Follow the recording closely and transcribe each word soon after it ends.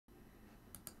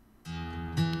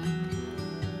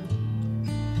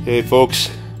Hey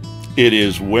folks, it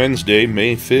is Wednesday,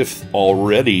 May 5th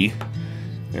already,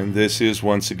 and this is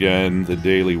once again the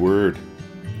Daily Word.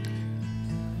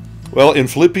 Well, in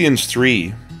Philippians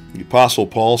 3, the Apostle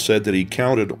Paul said that he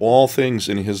counted all things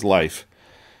in his life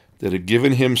that had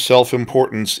given him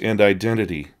self-importance and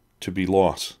identity to be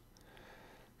loss.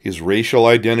 His racial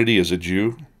identity as a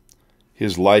Jew,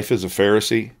 his life as a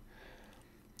Pharisee,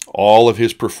 all of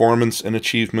his performance and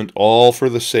achievement, all for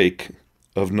the sake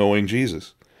of knowing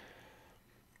Jesus.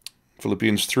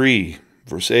 Philippians 3,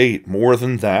 verse 8, more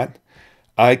than that,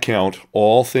 I count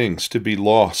all things to be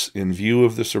loss in view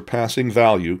of the surpassing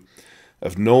value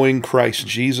of knowing Christ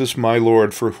Jesus my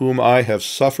Lord, for whom I have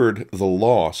suffered the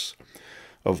loss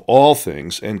of all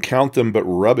things, and count them but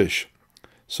rubbish,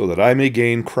 so that I may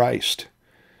gain Christ.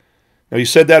 Now he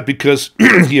said that because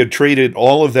he had traded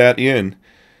all of that in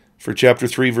for chapter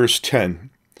 3, verse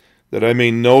 10, that I may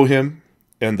know him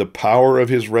and the power of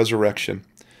his resurrection,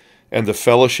 and the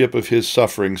fellowship of his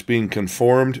sufferings, being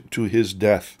conformed to his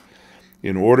death,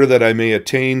 in order that I may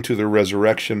attain to the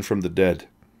resurrection from the dead.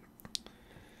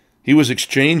 He was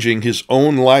exchanging his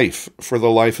own life for the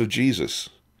life of Jesus.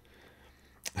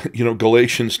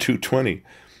 Galatians 2:20,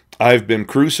 I've been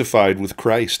crucified with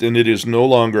Christ, and it is no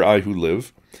longer I who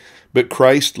live, but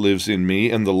Christ lives in me,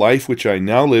 and the life which I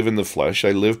now live in the flesh,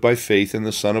 I live by faith in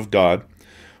the Son of God,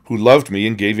 who loved me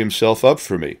and gave himself up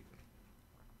for me.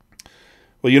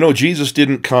 Well, Jesus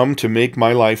didn't come to make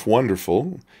my life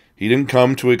wonderful. He didn't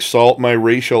come to exalt my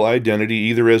racial identity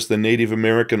either as the Native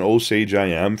American Osage I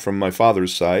am from my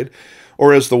father's side,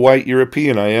 or as the white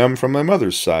European I am from my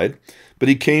mother's side, but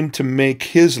he came to make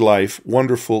his life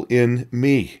wonderful in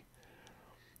me.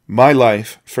 My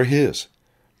life for his.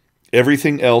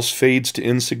 Everything else fades to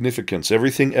insignificance.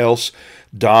 Everything else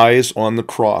dies on the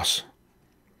cross.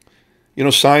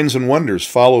 Signs and wonders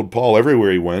followed Paul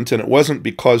everywhere he went, and it wasn't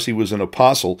because he was an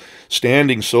apostle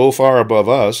standing so far above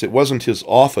us. It wasn't his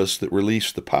office that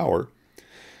released the power.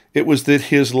 It was that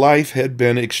his life had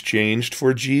been exchanged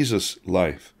for Jesus'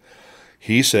 life.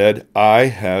 He said, I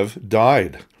have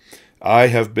died. I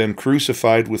have been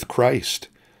crucified with Christ,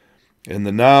 and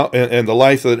the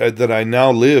life that I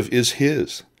now live is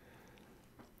his.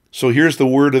 So here's the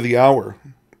word of the hour.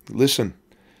 Listen.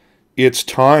 It's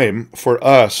time for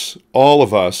us, all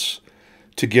of us,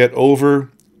 to get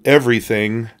over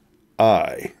everything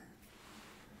I.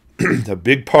 A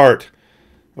big part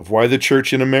of why the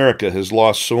church in America has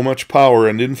lost so much power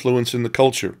and influence in the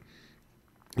culture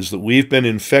is that we've been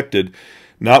infected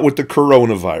not with the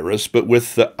coronavirus, but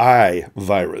with the I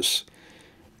virus.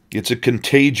 It's a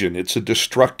contagion. It's a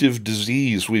destructive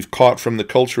disease we've caught from the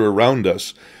culture around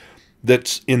us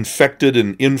that's infected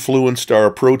and influenced our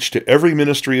approach to every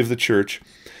ministry of the church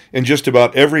and just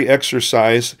about every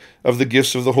exercise of the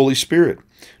gifts of the Holy Spirit.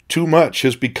 Too much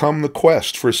has become the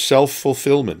quest for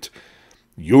self-fulfillment.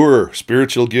 Your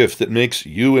spiritual gift that makes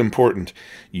you important.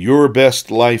 Your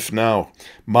best life now.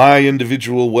 My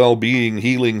individual well-being,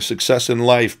 healing, success in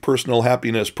life, personal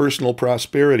happiness, personal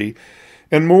prosperity,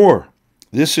 and more.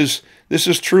 This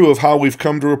is true of how we've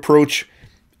come to approach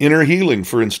inner healing,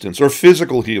 for instance, or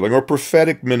physical healing, or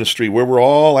prophetic ministry, where we're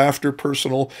all after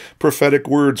personal prophetic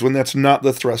words when that's not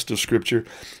the thrust of Scripture.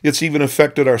 It's even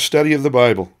affected our study of the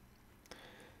Bible.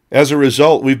 As a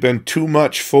result, we've been too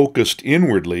much focused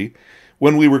inwardly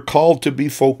when we were called to be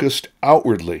focused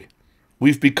outwardly.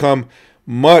 We've become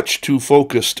much too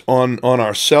focused on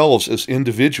ourselves as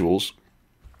individuals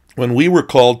when we were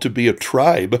called to be a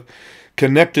tribe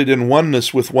connected in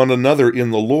oneness with one another in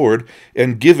the Lord,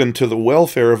 and given to the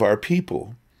welfare of our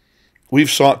people. We've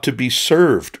sought to be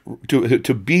served,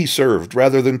 to be served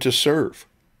rather than to serve.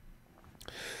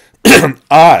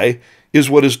 I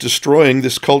is what is destroying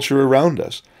this culture around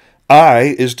us.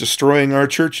 I is destroying our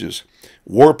churches,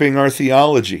 warping our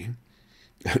theology.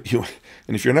 And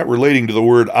if you're not relating to the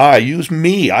word I, use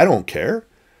me. I don't care.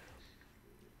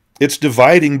 It's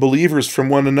dividing believers from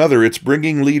one another. It's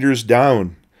bringing leaders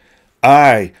down.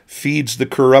 I feeds the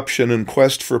corruption and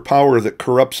quest for power that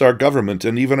corrupts our government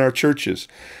and even our churches.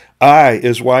 I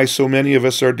is why so many of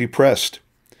us are depressed.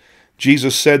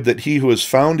 Jesus said that he who has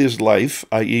found his life,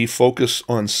 i.e. focus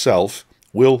on self,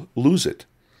 will lose it,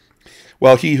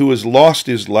 while he who has lost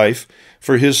his life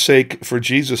for his sake, for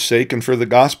Jesus' sake, and for the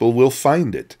gospel will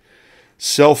find it.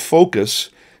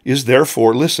 Self-focus is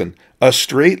therefore, listen, a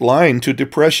straight line to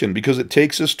depression because it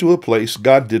takes us to a place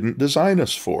God didn't design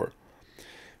us for.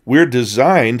 We're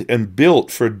designed and built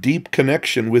for deep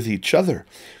connection with each other,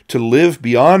 to live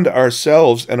beyond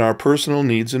ourselves and our personal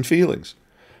needs and feelings.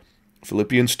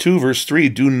 Philippians 2, verse 3,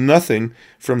 do nothing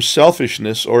from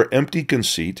selfishness or empty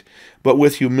conceit, but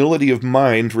with humility of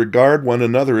mind regard one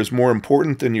another as more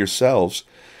important than yourselves.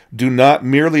 Do not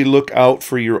merely look out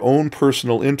for your own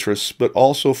personal interests, but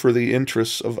also for the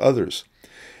interests of others.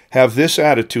 Have this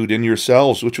attitude in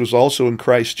yourselves, which was also in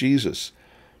Christ Jesus.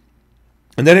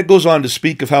 And then it goes on to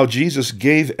speak of how Jesus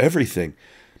gave everything,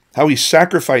 how he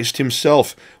sacrificed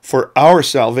himself for our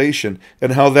salvation,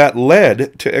 and how that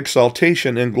led to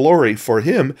exaltation and glory for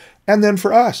him and then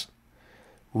for us.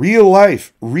 Real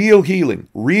life, real healing,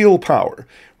 real power,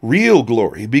 real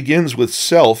glory begins with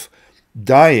self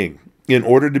dying in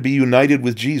order to be united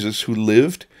with Jesus, who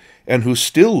lived and who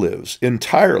still lives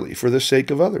entirely for the sake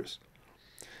of others.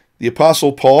 The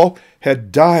Apostle Paul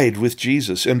had died with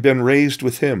Jesus and been raised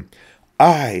with him.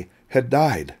 I had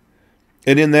died.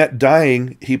 And in that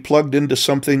dying, he plugged into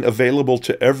something available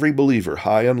to every believer,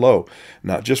 high and low,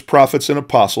 not just prophets and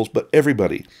apostles, but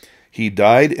everybody. He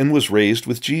died and was raised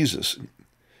with Jesus.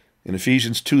 In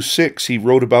Ephesians 2:6, he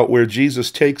wrote about where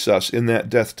Jesus takes us in that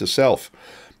death to self.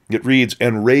 It reads,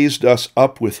 and raised us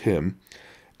up with him,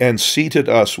 and seated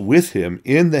us with him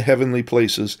in the heavenly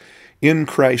places in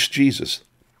Christ Jesus.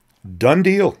 Done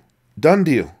deal. Done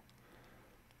deal.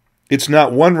 It's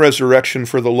not one resurrection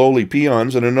for the lowly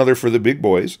peons and another for the big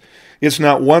boys. It's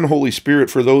not one Holy Spirit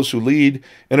for those who lead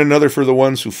and another for the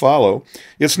ones who follow.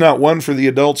 It's not one for the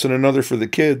adults and another for the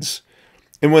kids.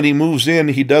 And when he moves in,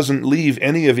 he doesn't leave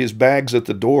any of his bags at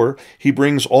the door. He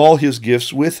brings all his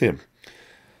gifts with him.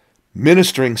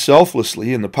 Ministering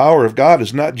selflessly in the power of God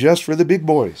is not just for the big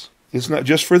boys. It's not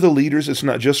just for the leaders. It's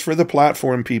not just for the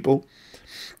platform people.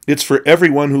 It's for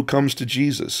everyone who comes to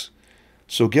Jesus.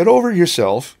 So get over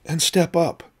yourself and step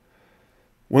up.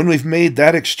 When we've made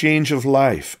that exchange of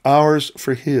life, ours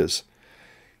for his,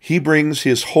 he brings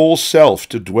his whole self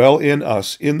to dwell in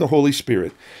us in the Holy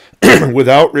Spirit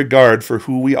without regard for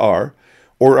who we are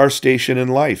or our station in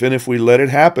life. And if we let it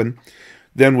happen,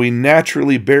 then we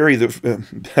naturally bear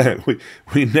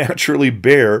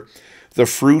the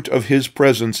fruit of his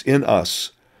presence in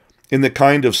us, in the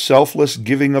kind of selfless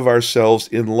giving of ourselves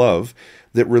in love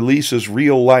that releases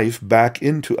real life back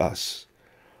into us.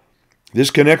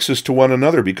 This connects us to one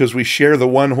another because we share the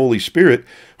one Holy Spirit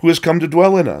who has come to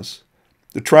dwell in us.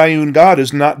 The triune God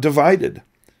is not divided.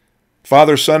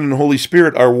 Father, Son, and Holy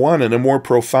Spirit are one in a more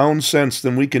profound sense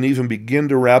than we can even begin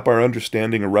to wrap our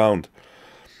understanding around.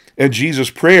 And Jesus'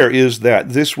 prayer is that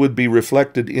this would be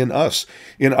reflected in us,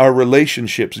 in our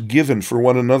relationships given for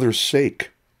one another's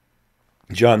sake.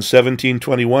 John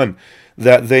 17:21,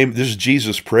 this is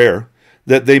Jesus' prayer,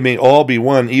 that they may all be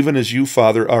one, even as you,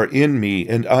 Father, are in me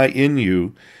and I in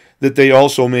you, that they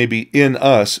also may be in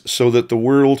us, so that the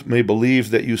world may believe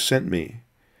that you sent me.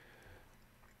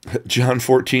 John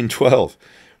 14:12,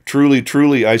 truly,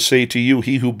 truly, I say to you,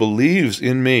 he who believes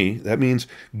in me, that means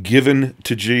given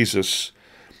to Jesus,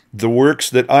 the works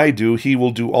that I do, he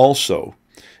will do also,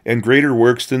 and greater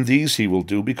works than these he will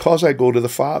do, because I go to the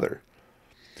Father.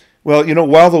 Well,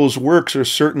 while those works are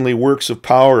certainly works of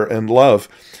power and love,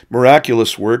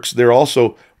 miraculous works, they're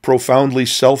also profoundly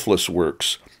selfless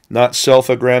works, not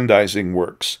self-aggrandizing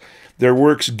works. They're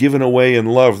works given away in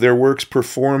love. They're works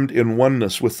performed in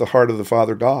oneness with the heart of the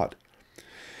Father God.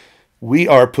 We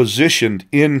are positioned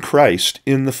in Christ,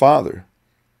 in the Father.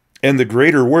 And the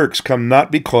greater works come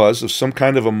not because of some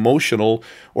kind of emotional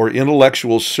or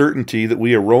intellectual certainty that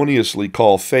we erroneously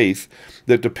call faith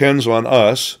that depends on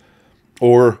us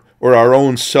or our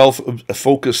own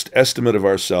self-focused estimate of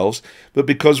ourselves, but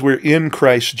because we're in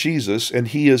Christ Jesus and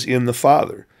he is in the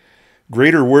Father.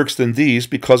 Greater works than these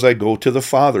because I go to the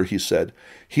Father, he said.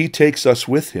 He takes us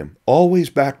with him, always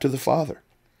back to the Father.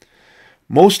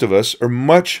 Most of us are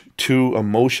much too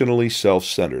emotionally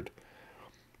self-centered.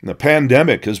 The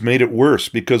pandemic has made it worse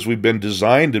because we've been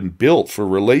designed and built for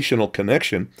relational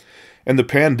connection, and the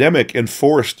pandemic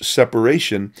enforced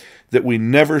separation that we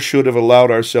never should have allowed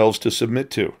ourselves to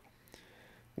submit to.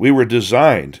 We were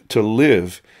designed to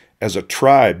live as a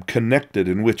tribe connected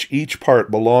in which each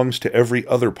part belongs to every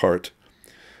other part.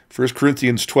 1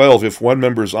 Corinthians 12, if one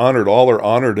member is honored, all are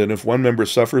honored, and if one member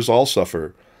suffers, all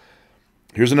suffer.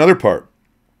 Here's another part.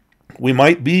 We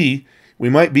might be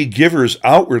givers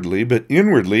outwardly, but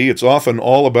inwardly it's often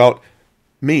all about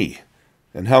me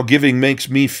and how giving makes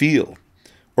me feel.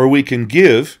 Or we can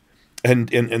give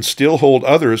and still hold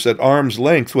others at arm's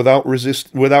length without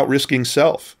risking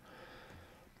self.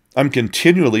 I'm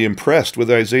continually impressed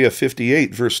with Isaiah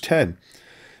 58, verse 10.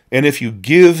 And if you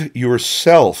give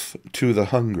yourself to the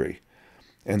hungry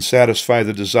and satisfy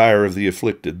the desire of the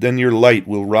afflicted, then your light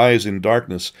will rise in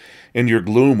darkness and your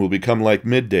gloom will become like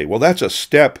midday. Well, that's a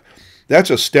step That's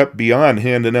a step beyond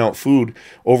handing out food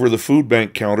over the food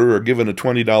bank counter or giving a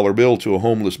 $20 bill to a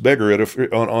homeless beggar at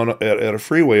a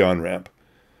freeway on-ramp.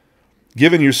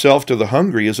 Giving yourself to the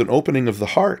hungry is an opening of the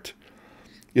heart.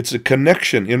 It's a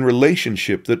connection in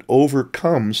relationship that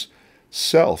overcomes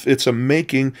self. It's a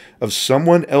making of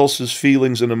someone else's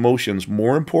feelings and emotions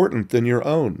more important than your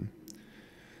own.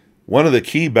 One of the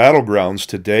key battlegrounds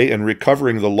today in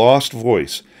recovering the lost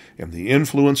voice and the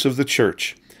influence of the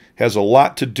church has a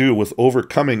lot to do with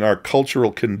overcoming our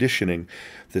cultural conditioning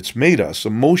that's made us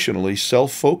emotionally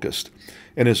self-focused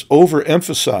and has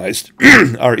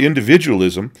overemphasized our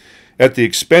individualism at the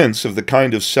expense of the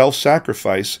kind of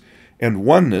self-sacrifice and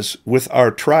oneness with our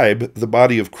tribe, the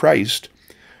body of Christ,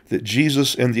 that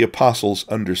Jesus and the apostles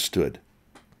understood.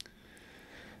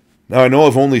 Now, I know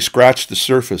I've only scratched the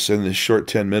surface in this short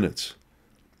 10 minutes,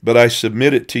 but I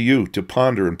submit it to you to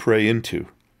ponder and pray into.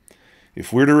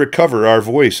 If we're to recover our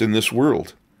voice in this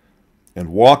world and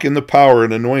walk in the power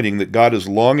and anointing that God is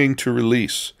longing to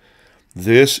release,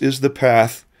 this is the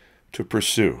path to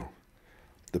pursue,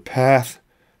 the path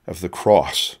of the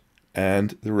cross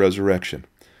and the resurrection.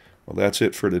 Well, that's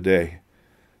it for today.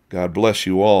 God bless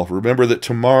you all. Remember that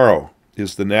tomorrow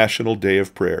is the National Day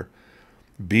of Prayer.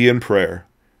 Be in prayer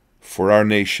for our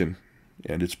nation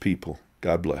and its people.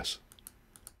 God bless.